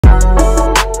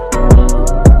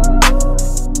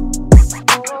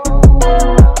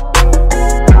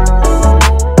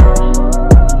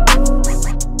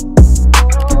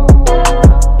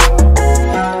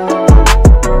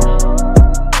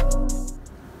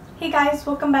Hey guys,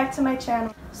 welcome back to my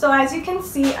channel. So as you can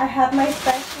see, I have my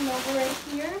Fashion Nova right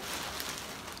here.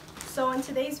 So in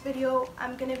today's video,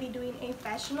 I'm going to be doing a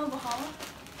Fashion Nova haul.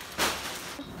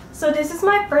 So this is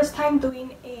my first time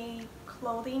doing a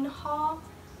clothing haul.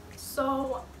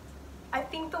 So I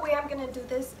think the way I'm going to do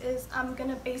this is I'm going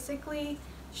to basically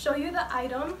show you the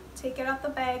item, take it out the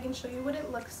bag and show you what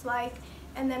it looks like.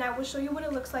 And then I will show you what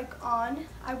it looks like on.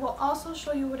 I will also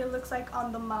show you what it looks like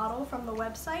on the model from the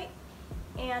website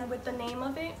and with the name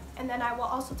of it, and then I will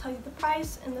also tell you the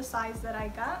price and the size that I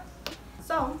got.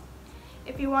 So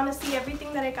if you want to see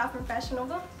everything that I got from Fashion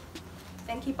Nova,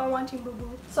 then keep on watching, boo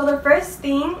boo. So the first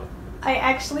thing I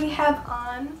actually have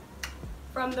on,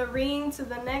 from the ring to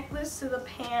the necklace to the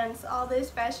pants, all this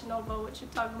Fashion Nova, what you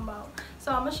talking about.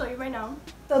 So I'm gonna show you right now.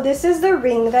 So this is the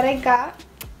ring that I got,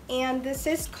 and this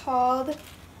is called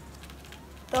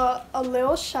the A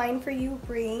Little Shine For You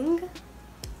ring,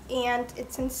 and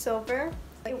it's in silver.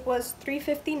 It was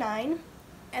 $3.59.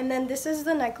 And then this is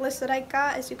the necklace that I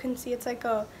got. As you can see, it's like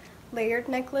a layered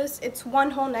necklace. It's one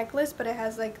whole necklace, but it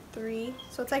has like three,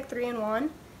 so it's like 3 in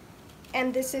 1.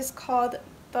 And this is called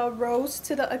the Rose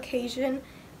to the Occasion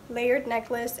layered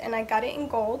necklace, and I got it in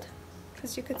gold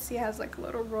because you can see it has like a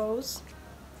little rose.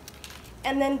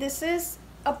 And then this is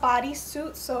a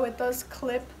bodysuit, so it does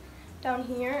clip down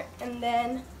here, and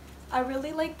then I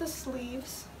really like the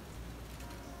sleeves.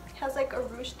 It has like a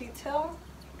ruche detail,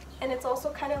 and it's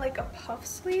also kind of like a puff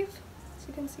sleeve, as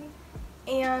you can see.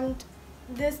 And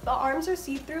the arms are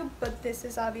see-through, but this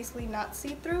is obviously not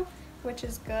see-through, which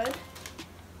is good.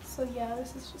 So yeah,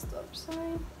 this is just the other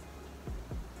side.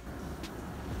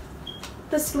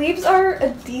 The sleeves are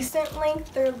a decent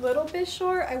length. They're a little bit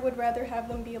short. I would rather have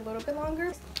them be a little bit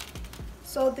longer.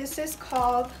 So this is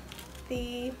called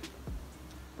the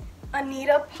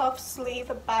Anita Puff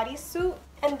Sleeve Bodysuit,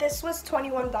 and this was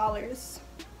 $21.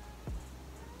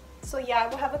 So yeah, I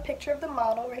will have a picture of the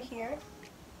model right here.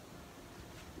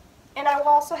 And I will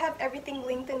also have everything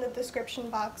linked in the description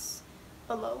box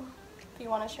below if you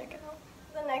want to check it out.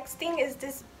 The next thing is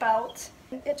this belt.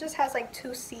 It just has like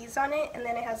 2 C's on it, and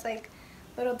then it has like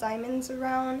little diamonds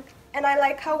around. And I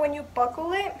like how when you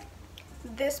buckle it,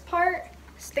 this part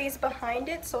stays behind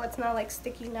it, so it's not like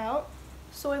sticking out.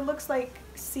 So it looks like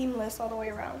seamless all the way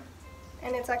around.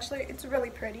 And it's really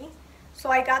pretty. So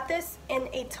I got this in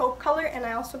a taupe color, and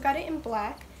I also got it in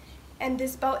black. And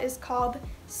this belt is called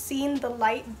Seen the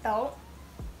Light belt.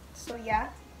 So yeah.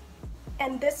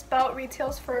 And this belt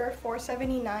retails for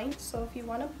 $4.79. So if you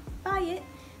want to buy it,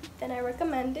 then I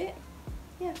recommend it.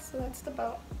 Yeah, so that's the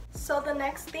belt. So the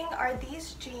next thing are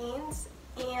these jeans,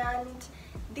 and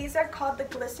these are called the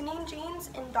Glistening jeans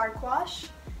in dark wash.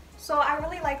 So I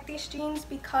really like these jeans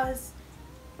because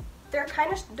they're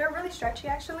really stretchy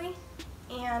actually,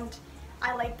 and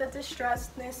I like the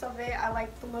distressedness of it. I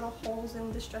like the little holes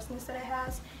and distressedness that it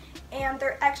has. And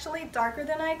they're actually darker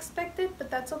than I expected,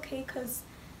 but that's okay because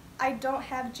I don't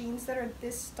have jeans that are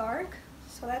this dark,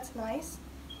 so that's nice.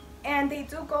 And they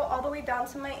do go all the way down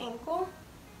to my ankle.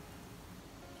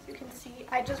 As you can see,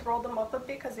 I just rolled them up a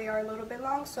bit because they are a little bit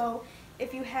long, so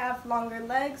if you have longer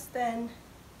legs, then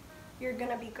you're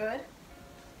gonna be good.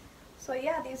 So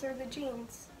yeah, these are the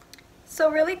jeans. So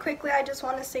really quickly, I just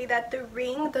want to say that the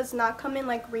ring does not come in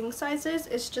like ring sizes.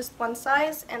 It's just one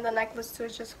size, and the necklace too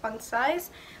is just one size.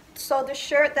 So the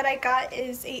shirt that I got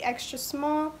is a extra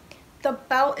small. The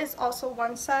belt is also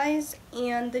one size,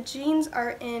 and the jeans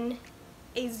are in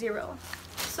a 0.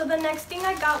 So the next thing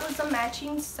I got was a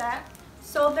matching set.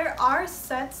 So there are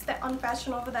sets that on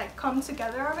Fashion Nova that come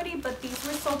together already, but these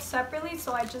were sold separately,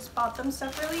 so I just bought them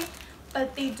separately,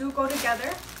 but they do go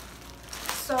together.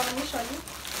 So let me show you.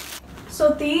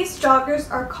 So these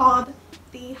joggers are called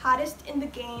the Hottest in the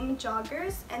Game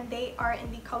joggers, and they are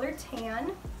in the color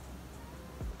tan.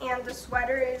 And the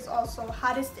sweater is also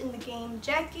Hottest in the Game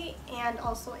jacket, and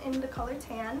also in the color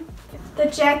tan. The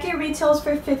jacket retails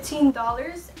for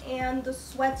 $15, and the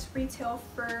sweats retail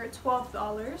for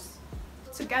 $12.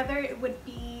 Together it would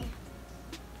be,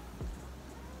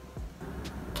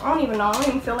 I don't even know, I don't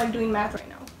even feel like doing math right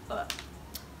now, but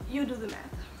you do the math.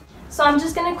 So I'm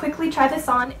just gonna quickly try this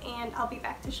on, and I'll be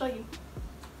back to show you.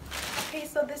 Okay,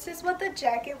 so this is what the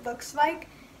jacket looks like.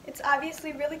 It's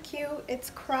obviously really cute. It's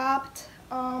cropped.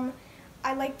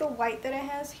 I like the white that it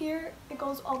has here. It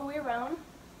goes all the way around.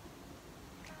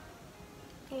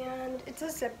 And it's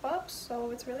a zip up,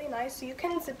 so it's really nice. So you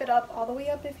can zip it up all the way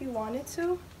up if you wanted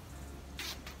to,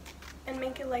 and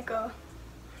make it like a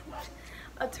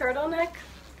turtleneck.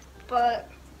 But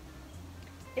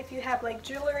if you have like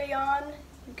jewelry on,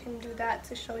 you can do that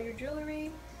to show your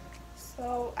jewelry.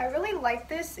 So I really like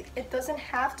this. It doesn't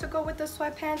have to go with the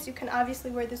sweatpants. You can obviously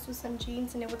wear this with some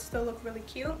jeans and it would still look really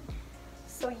cute.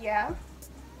 So yeah.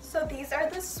 So these are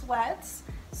the sweats.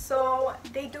 So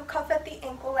they do cuff at the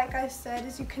ankle, like I said.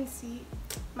 As you can see,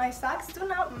 my socks do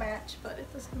not match, but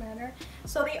it doesn't matter.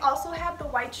 So they also have the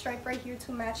white stripe right here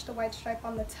to match the white stripe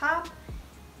on the top.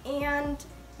 And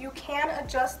you can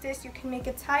adjust this. You can make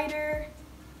it tighter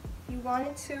if you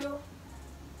wanted to. You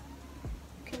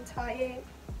can tie it.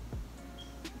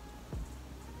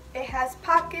 It has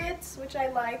pockets, which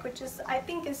I like, which is, I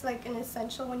think is like an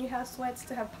essential when you have sweats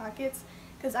to have pockets,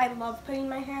 because I love putting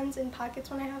my hands in pockets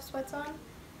when I have sweats on.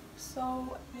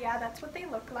 So yeah, that's what they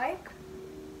look like.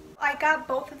 I got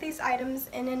both of these items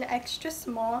in an extra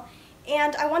small,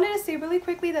 and I wanted to say really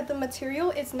quickly that the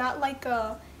material is not like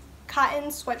a cotton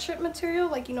sweatshirt material,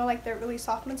 like, you know, like the really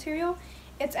soft material.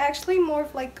 It's actually more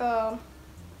of like a,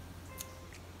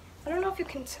 I don't know if you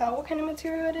can tell what kind of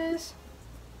material it is.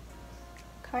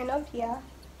 Kind of, yeah.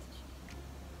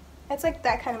 It's like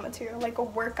that kind of material, like a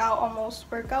workout,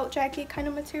 almost workout jacket kind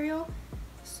of material.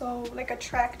 So like a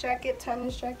track jacket,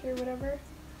 tennis jacket or whatever.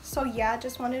 So yeah,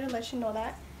 just wanted to let you know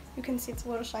that. You can see it's a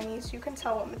little shiny, so you can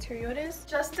tell what material it is.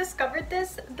 Just discovered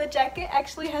this. The jacket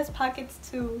actually has pockets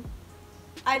too.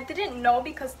 I didn't know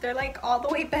because they're like all the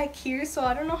way back here, so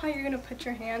I don't know how you're gonna put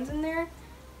your hands in there.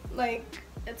 Like,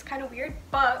 it's kind of weird,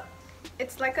 but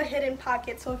it's like a hidden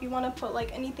pocket, so if you want to put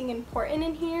like anything important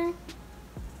in here,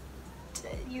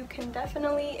 you can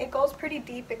definitely, it goes pretty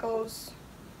deep. It goes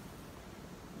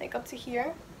like up to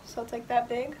here, so it's like that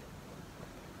big.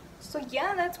 So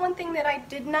yeah, that's one thing that I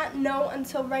did not know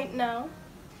until right now.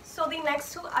 So the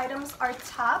next two items are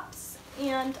tops,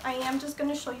 and I am just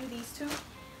going to show you these two.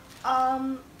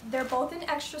 They're both in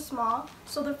extra small.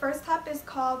 So the first top is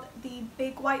called the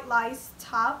Big White Lies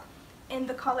top in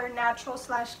the color natural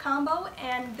 / combo,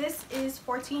 and this is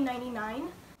 $14.99.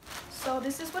 So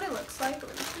this is what it looks like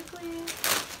really quickly.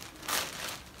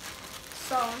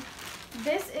 So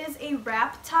this is a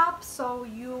wrap top, so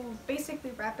you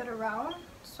basically wrap it around.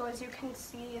 So as you can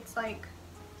see, it's like,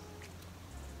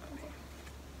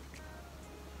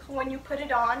 when you put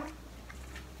it on,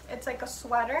 it's like a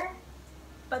sweater,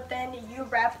 but then you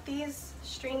wrap these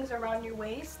strings around your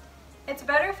waist. It's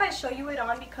better if I show you it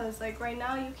on because like right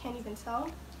now you can't even tell.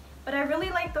 But I really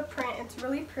like the print. It's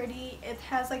really pretty. It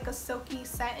has like a silky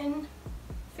satin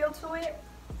feel to it.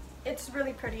 It's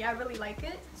really pretty. I really like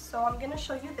it. So I'm gonna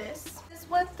show you this. This is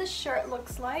what the shirt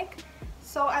looks like.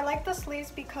 So I like the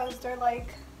sleeves because they're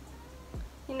like,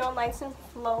 you know, nice and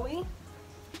flowy.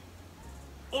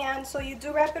 And so you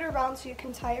do wrap it around so you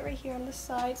can tie it right here on the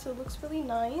side, so it looks really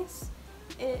nice.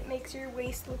 It makes your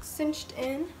waist look cinched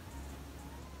in.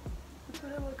 That's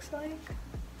what it looks like.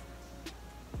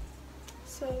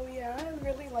 So yeah, I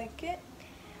really like it.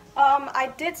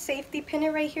 I did safety pin it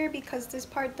right here because this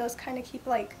part does kind of keep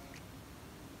like,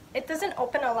 it doesn't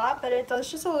open a lot, but it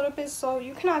does just a little bit, so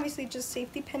you can obviously just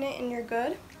safety pin it and you're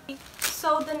good.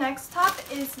 So the next top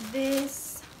is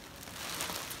this.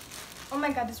 Oh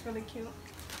my god, it's really cute.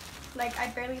 Like, I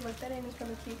barely looked at it and it's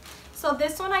really cute. So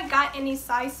this one I got in a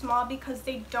size small because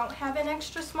they don't have an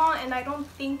extra small, and I don't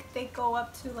think they go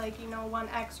up to like, you know,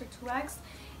 1X or 2X.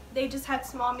 They just had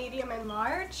small, medium, and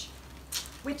large,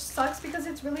 which sucks because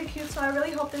it's really cute. So I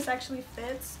really hope this actually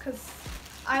fits because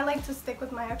I like to stick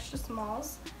with my extra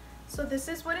smalls. So this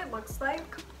is what it looks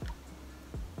like.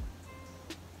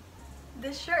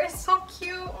 This shirt is so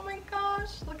cute. Oh my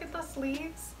gosh, look at the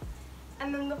sleeves.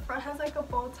 And then the front has like a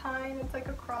bow tie and it's like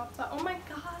a crop top. Oh my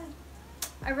god.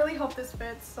 I really hope this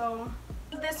fits. So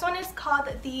this one is called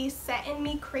the Satin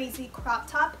Me Crazy crop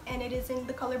top, and it is in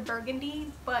the color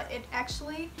burgundy, but it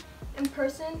actually in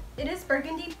person it is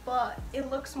burgundy, but it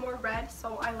looks more red,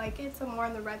 so I like it. It's more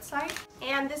on the red side.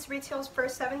 And this retails for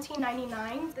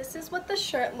 $17.99. This is what the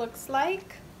shirt looks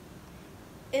like.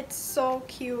 It's so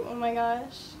cute. Oh my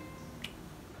gosh.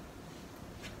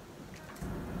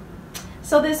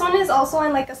 So this one is also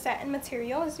in like a satin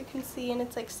material, as you can see, and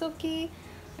it's like silky.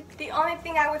 The only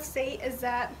thing I would say is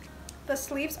that the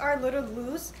sleeves are a little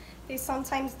loose. They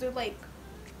sometimes do like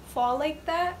fall like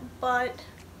that, but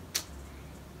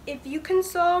if you can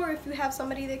sew, or if you have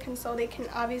somebody that can sew, they can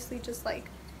obviously just like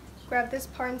grab this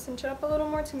part and cinch it up a little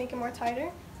more to make it more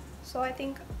tighter. So I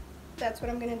think that's what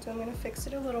I'm gonna do. I'm gonna fix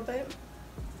it a little bit.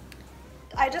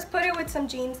 I just put it with some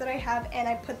jeans that I have, and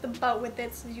I put the belt with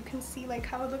it so you can see like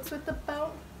how it looks with the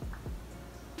belt.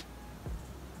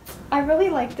 I really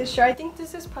like this shirt. I think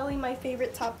this is probably my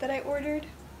favorite top that I ordered.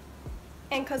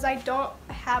 And because I don't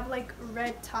have like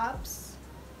red tops,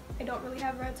 I don't really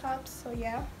have red tops, so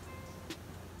yeah.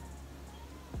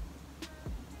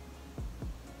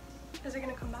 Is it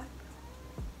gonna come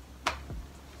back?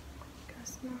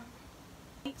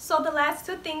 So the last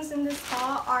two things in this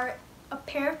haul are a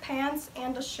pair of pants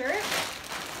and a shirt.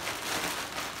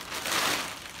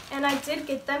 And I did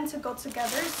get them to go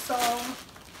together. So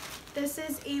this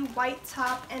is a white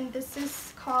top and this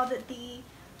is called the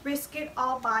Risk It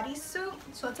All bodysuit.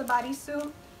 So it's a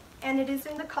bodysuit and it is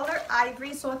in the color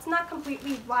ivory. So it's not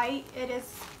completely white, it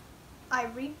is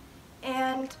ivory.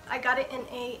 And I got it in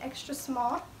a extra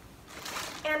small.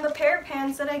 And the pair of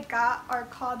pants that I got are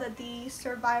called the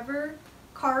Survivor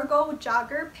Cargo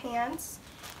Jogger Pants.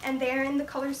 And they're in the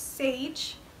color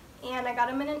sage. And I got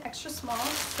them in an extra small.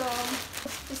 So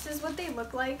this is what they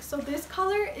look like. So this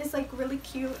color is like really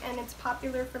cute and it's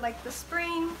popular for like the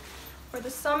spring or the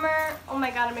summer. Oh my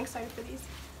god, I'm excited for these.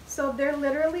 So they're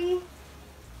literally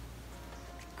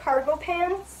cargo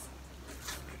pants.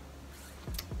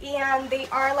 And they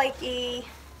are like a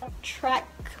track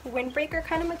windbreaker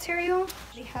kind of material.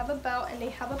 They have a belt and they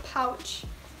have a pouch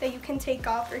that you can take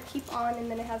off or keep on, and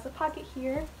then it has a pocket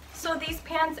here. So these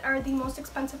pants are the most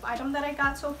expensive item that I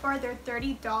got so far. They're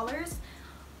 $30.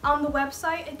 On the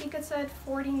website I think it said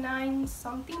 49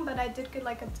 something, but I did get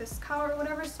like a discount or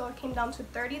whatever, so it came down to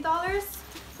 $30.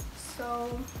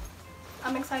 So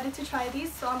I'm excited to try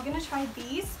these. So I'm gonna try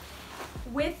these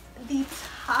with the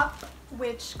top,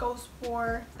 which goes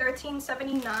for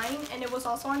 $13.79, and it was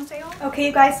also on sale. Okay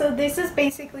you guys, so this is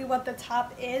basically what the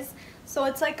top is. So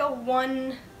it's like a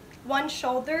one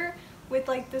shoulder with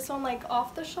like this one like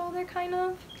off the shoulder kind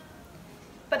of,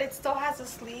 but it still has a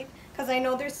sleeve, because I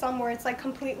know there's some where it's like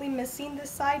completely missing this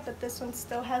side, but this one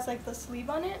still has like the sleeve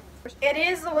on it. It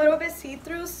is a little bit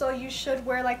see-through, so you should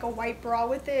wear like a white bra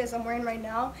with it, as I'm wearing right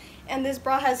now. And this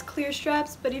bra has clear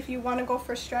straps, but if you want to go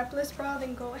for strapless bra,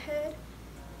 then go ahead.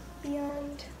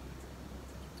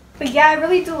 But yeah, I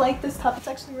really do like this top. It's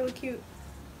actually really cute.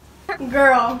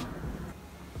 Girl,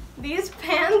 these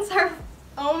pants are,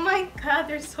 oh my god,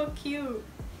 they're so cute.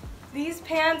 These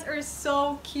pants are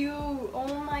so cute.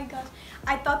 Oh my gosh.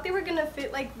 I thought they were gonna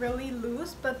fit like really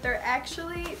loose, but they're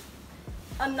actually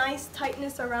a nice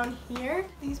tightness around here.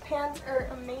 These pants are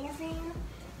amazing.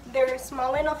 They're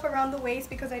small enough around the waist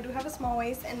because I do have a small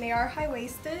waist, and they are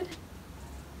high-waisted.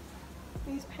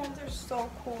 These pants are so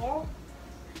cool.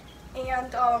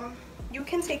 And you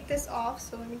can take this off,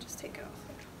 so let me just take it off.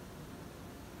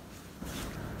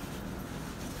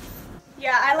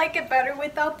 Yeah, I like it better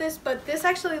without this, but this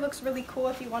actually looks really cool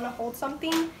if you want to hold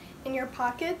something in your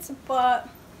pockets, but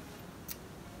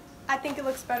I think it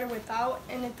looks better without,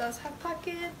 and it does have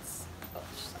pockets.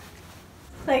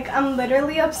 Like, I'm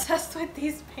literally obsessed with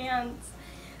these pants.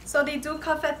 So they do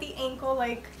cuff at the ankle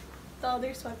like the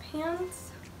other sweatpants.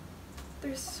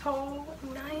 They're so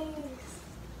nice.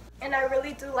 And I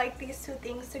really do like these two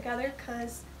things together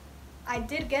because I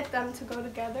did get them to go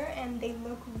together and they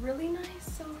look really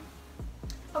nice. So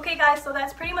okay guys, so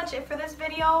that's pretty much it for this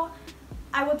video.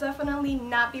 I will definitely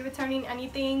not be returning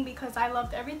anything because I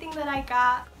loved everything that I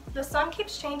got. The sun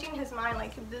keeps changing his mind,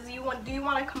 like do you want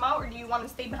to come out or do you want to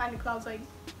stay behind the clouds? Like,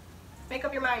 make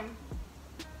up your mind.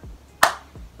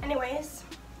 Anyways,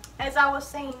 as I was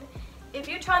saying, if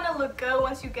you're trying to look good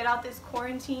once you get out this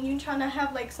quarantine, you're trying to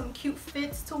have like some cute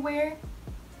fits to wear,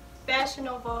 Fashion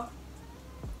Nova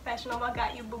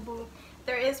got you, boo boo.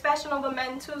 There is Fashion Nova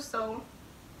men too, so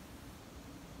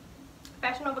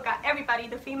Fashion Nova got everybody,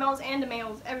 the females and the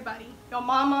males, everybody. Your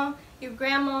mama, your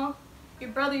grandma,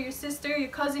 your brother, your sister, your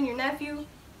cousin, your nephew,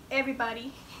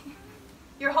 everybody.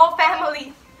 Your whole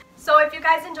family. So if you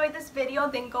guys enjoyed this video,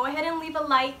 then go ahead and leave a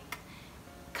like,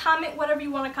 comment whatever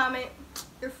you want to comment.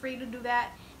 You're free to do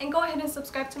that. And go ahead and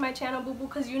subscribe to my channel, boo boo,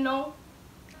 because you know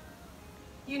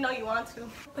you want to.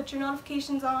 Put your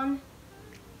notifications on.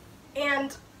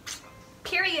 And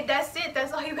period, that's it.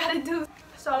 That's all you gotta do.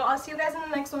 So I'll see you guys in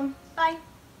the next one. Bye.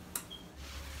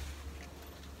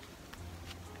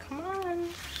 Come on.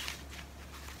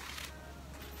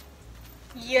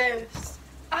 Yes.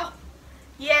 Oh.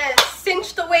 Yes.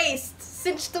 Cinch the waist.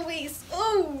 Cinch the waist.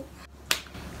 Ooh.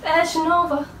 Fashion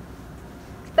Nova.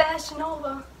 Fashion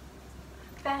Nova.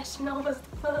 Fashion Nova's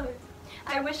the plug.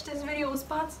 I wish this video was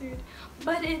sponsored,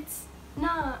 but it's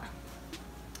not.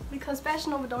 Because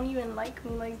Fashion Nova don't even like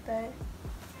me like that.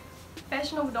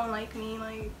 Fashion Nova don't like me,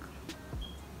 like,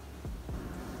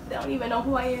 they don't even know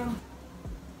who I am.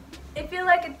 If you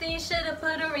like it, then you should've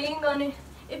put a ring on it.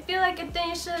 If you like it, then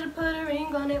you should've put a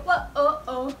ring on it. What? Oh,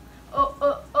 oh, oh,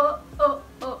 oh, oh, oh,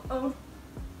 oh, oh.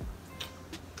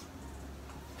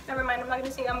 Never mind, I'm not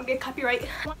gonna sing. I'm gonna get copyright.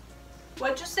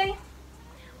 What'd you say?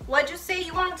 What'd you say?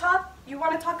 You wanna talk? You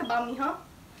wanna talk about me, huh?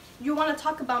 You wanna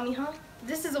talk about me, huh?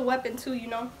 This is a weapon too, you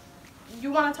know.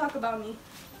 You wanna talk about me.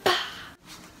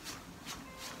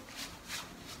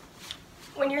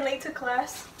 When you're late to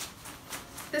class,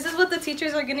 This is what the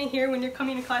teachers are gonna hear when you're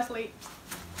coming to class late.